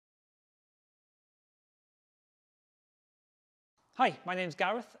Hi, my name's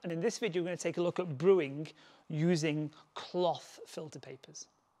Gareth, and in this video we're going to take a look at brewing using cloth filter papers.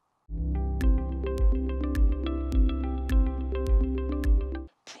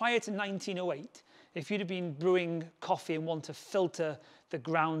 Prior to 1908, if you'd have been brewing coffee and want to filter the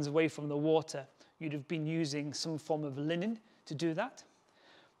grounds away from the water, you'd have been using some form of linen to do that.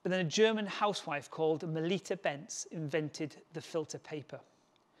 But then a German housewife called Melita Benz invented the filter paper.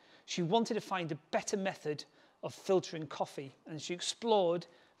 She wanted to find a better method of filtering coffee, and she explored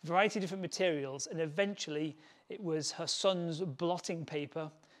a variety of different materials, and eventually it was her son's blotting paper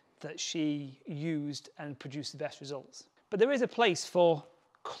that she used and produced the best results. But there is a place for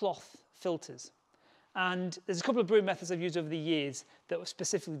cloth filters, and there's a couple of brewing methods I've used over the years that were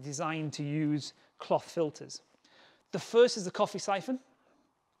specifically designed to use cloth filters. The first is the coffee siphon.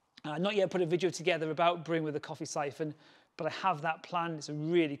 I've not yet put a video together about brewing with a coffee siphon, but I have that planned. It's a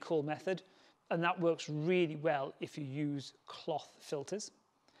really cool method, and that works really well if you use cloth filters.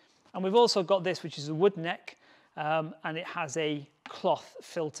 And we've also got this, which is a Woodneck, and it has a cloth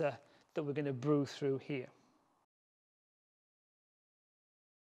filter that we're going to brew through here.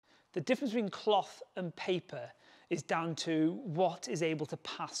 The difference between cloth and paper is down to what is able to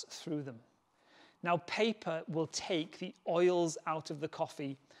pass through them. Now, paper will take the oils out of the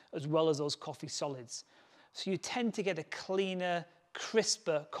coffee as well as those coffee solids. So you tend to get a cleaner,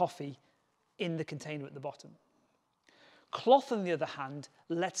 crisper coffee in the container at the bottom. Cloth, on the other hand,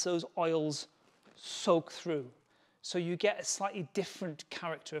 lets those oils soak through. So you get a slightly different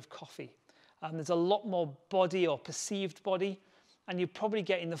character of coffee. There's a lot more body or perceived body, and you're probably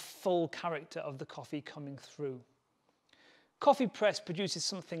getting the full character of the coffee coming through. Coffee press produces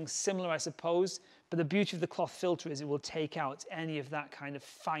something similar, I suppose, but the beauty of the cloth filter is it will take out any of that kind of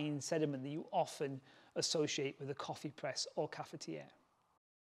fine sediment that you often associate with a coffee press or cafetiere.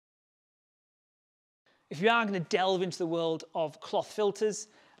 If you are going to delve into the world of cloth filters,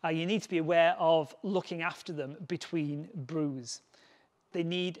 you need to be aware of looking after them between brews. They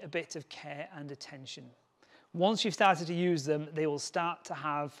need a bit of care and attention. Once you've started to use them, they will start to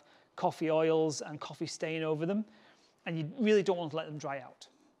have coffee oils and coffee stain over them, and you really don't want to let them dry out.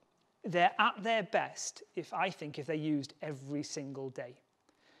 They're at their best, if they're used every single day.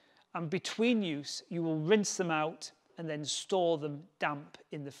 And between use, you will rinse them out and then store them damp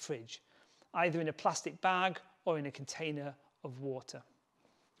in the fridge, either in a plastic bag or in a container of water.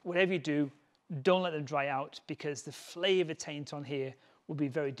 Whatever you do, don't let them dry out, because the flavour taint on here will be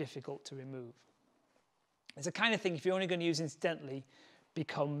very difficult to remove. It's the kind of thing, if you're only going to use incidentally,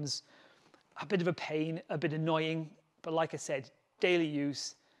 becomes a bit of a pain, a bit annoying, but like I said, daily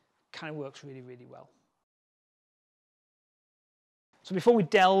use kind of works really, really well. So before we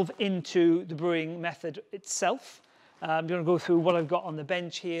delve into the brewing method itself, I'm going to go through what I've got on the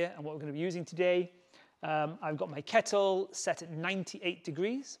bench here and what we're going to be using today. I've got my kettle set at 98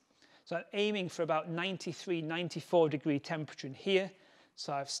 degrees. So I'm aiming for about 93, 94 degree temperature in here.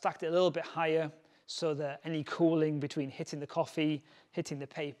 So I've stacked it a little bit higher so that any cooling between hitting the coffee, hitting the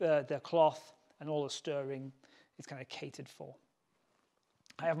paper, the cloth, and all the stirring is kind of catered for.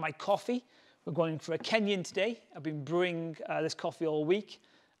 I have my coffee. We're going for a Kenyan today. I've been brewing this coffee all week,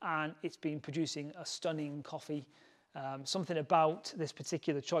 and it's been producing a stunning coffee. Something about this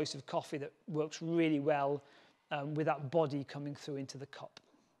particular choice of coffee that works really well with that body coming through into the cup.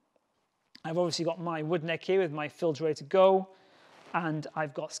 I've obviously got my Woodneck here with my filter ready to go, and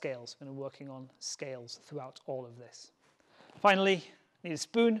I've got scales. I'm going to be working on scales throughout all of this. Finally, I need a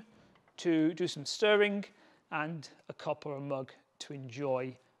spoon to do some stirring and a cup or a mug to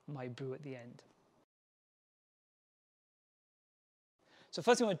enjoy my brew at the end. So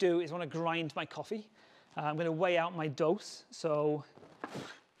first thing I want to do is I want to grind my coffee. I'm going to weigh out my dose. So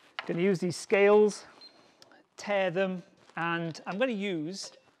I'm going to use these scales, tear them, and I'm going to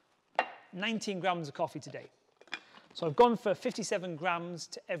use 19 grams of coffee today. So I've gone for 57 grams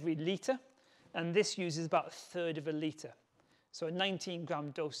to every litre, and this uses about 1/3 of a litre. So a 19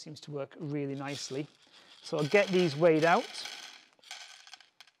 gram dose seems to work really nicely. So I'll get these weighed out,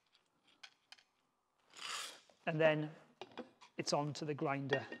 and then it's on to the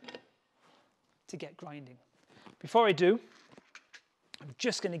grinder to get grinding. Before I do, I'm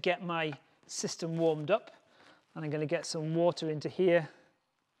just going to get my system warmed up, and I'm going to get some water into here.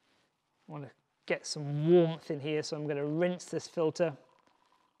 I want to get some warmth in here, so I'm going to rinse this filter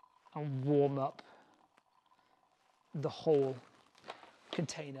and warm up the whole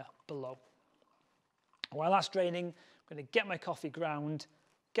container below. While that's draining, I'm going to get my coffee ground,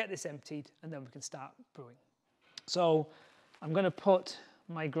 get this emptied, and then we can start brewing. So I'm going to put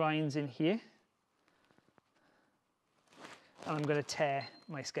my grinds in here, and I'm going to tare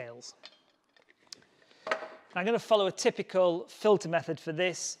my scales. I'm going to follow a typical filter method for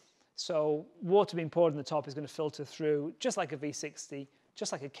this. So water being poured on the top is going to filter through just like a V60,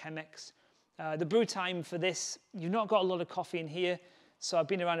 just like a Chemex. The brew time for this, you've not got a lot of coffee in here, so I've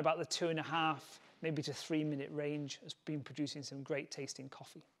been around about the 2.5, maybe to 3 minute range. It's been producing some great tasting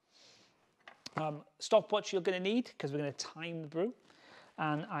coffee. Stopwatch you're going to need because we're going to time the brew.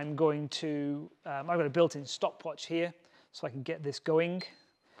 And I'm going to, I've got a built-in stopwatch here so I can get this going.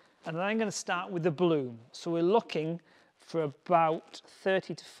 And then I'm going to start with the bloom. So we're looking for about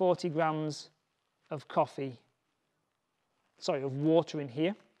 30 to 40 grams of water in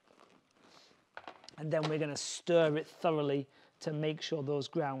here. And then we're going to stir it thoroughly to make sure those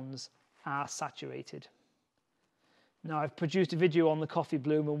grounds are saturated. Now I've produced a video on the coffee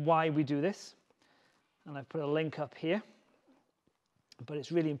bloom and why we do this. And I've put a link up here. But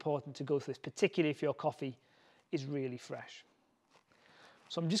it's really important to go through this, particularly if your coffee is really fresh.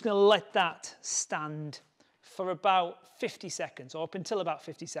 So I'm just going to let that stand for about 50 seconds, or up until about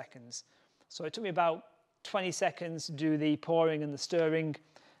 50 seconds. So it took me about 20 seconds to do the pouring and the stirring,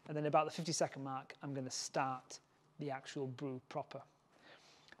 and then about the 50-second mark, I'm going to start the actual brew proper.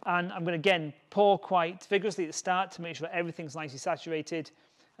 And I'm going to, again, pour quite vigorously at the start to make sure everything's nicely saturated,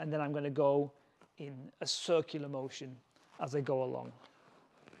 and then I'm going to go in a circular motion as I go along.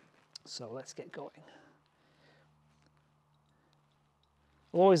 So let's get going.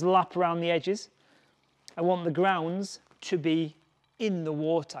 I'll always lap around the edges. I want the grounds to be in the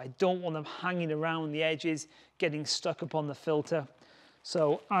water. I don't want them hanging around the edges, getting stuck upon the filter.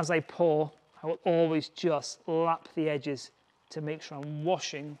 So as I pour, I will always just lap the edges to make sure I'm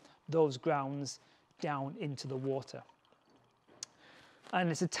washing those grounds down into the water.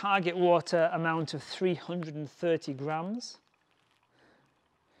 And it's a target water amount of 330 grams.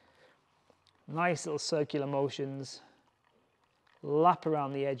 Nice little circular motions, lap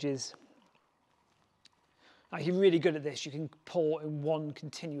around the edges. Now, if you're really good at this, you can pour in one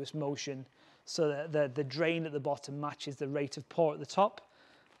continuous motion so that the drain at the bottom matches the rate of pour at the top.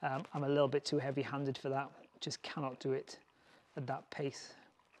 I'm a little bit too heavy-handed for that, just cannot do it at that pace.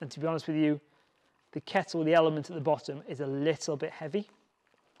 And to be honest with you, the kettle, the element at the bottom, is a little bit heavy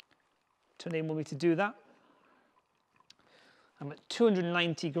to enable me to do that. I'm at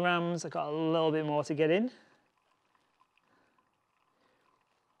 290 grams. I've got a little bit more to get in.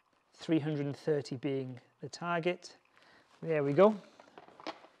 330 being the target. There we go.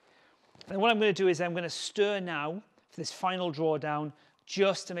 And what I'm going to do is I'm going to stir now for this final drawdown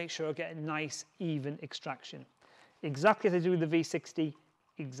just to make sure I get a nice, even extraction. Exactly as I do with the V60,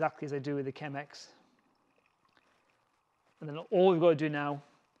 exactly as I do with the Chemex. And then all we've got to do now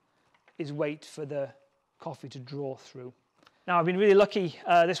is wait for the coffee to draw through. Now, I've been really lucky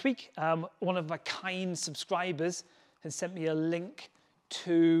this week. One of my kind subscribers has sent me a link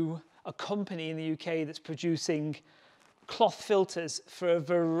to a company in the UK that's producing cloth filters for a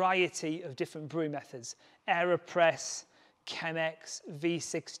variety of different brewing methods. AeroPress, Chemex,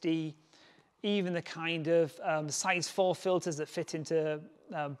 V60, even the kind of size 4 filters that fit into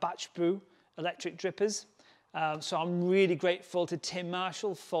batch brew, electric drippers. So I'm really grateful to Tim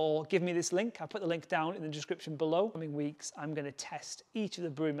Marshall for giving me this link. I'll put the link down in the description below. In the coming weeks, I'm going to test each of the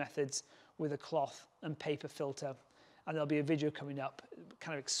brewing methods with a cloth and paper filter. And there'll be a video coming up that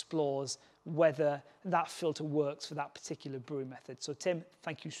kind of explores whether that filter works for that particular brewing method. So Tim,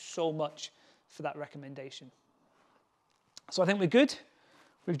 thank you so much for that recommendation. So I think we're good.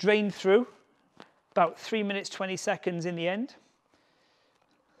 We've drained through about 3 minutes, 20 seconds in the end.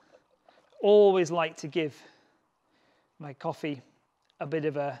 Always like to give my coffee a bit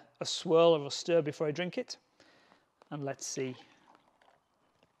of a swirl or a stir before I drink it. And let's see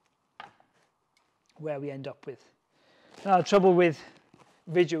where we end up with. Now, the trouble with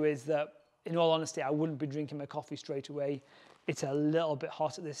video is that, in all honesty, I wouldn't be drinking my coffee straight away. It's a little bit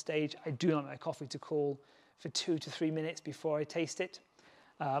hot at this stage. I do like my coffee to cool for 2 to 3 minutes before I taste it.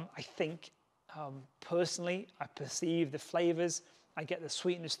 I think, personally, I perceive the flavors. I get the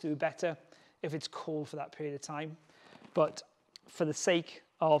sweetness through better if it's cool for that period of time. But for the sake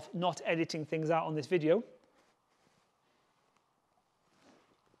of not editing things out on this video,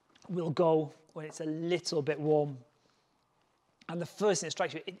 we'll go when it's a little bit warm. And the first thing that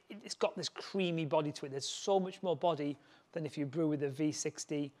strikes you, it's got this creamy body to it. There's so much more body than if you brew with a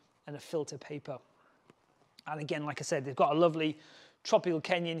V60 and a filter paper. And again, like I said, they've got a lovely tropical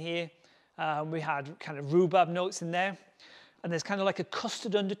Kenyan here. We had kind of rhubarb notes in there. And there's kind of like a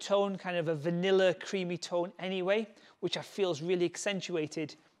custard undertone, kind of a vanilla creamy tone anyway, which I feel is really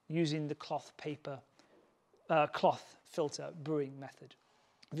accentuated using the cloth filter brewing method.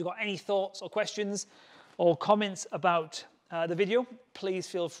 If you've got any thoughts or questions or comments about the video, please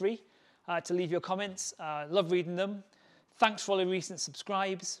feel free. to leave your comments. Love reading them. Thanks for all the recent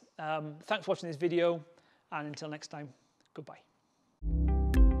subscribes. Thanks for watching this video, and until next time, goodbye.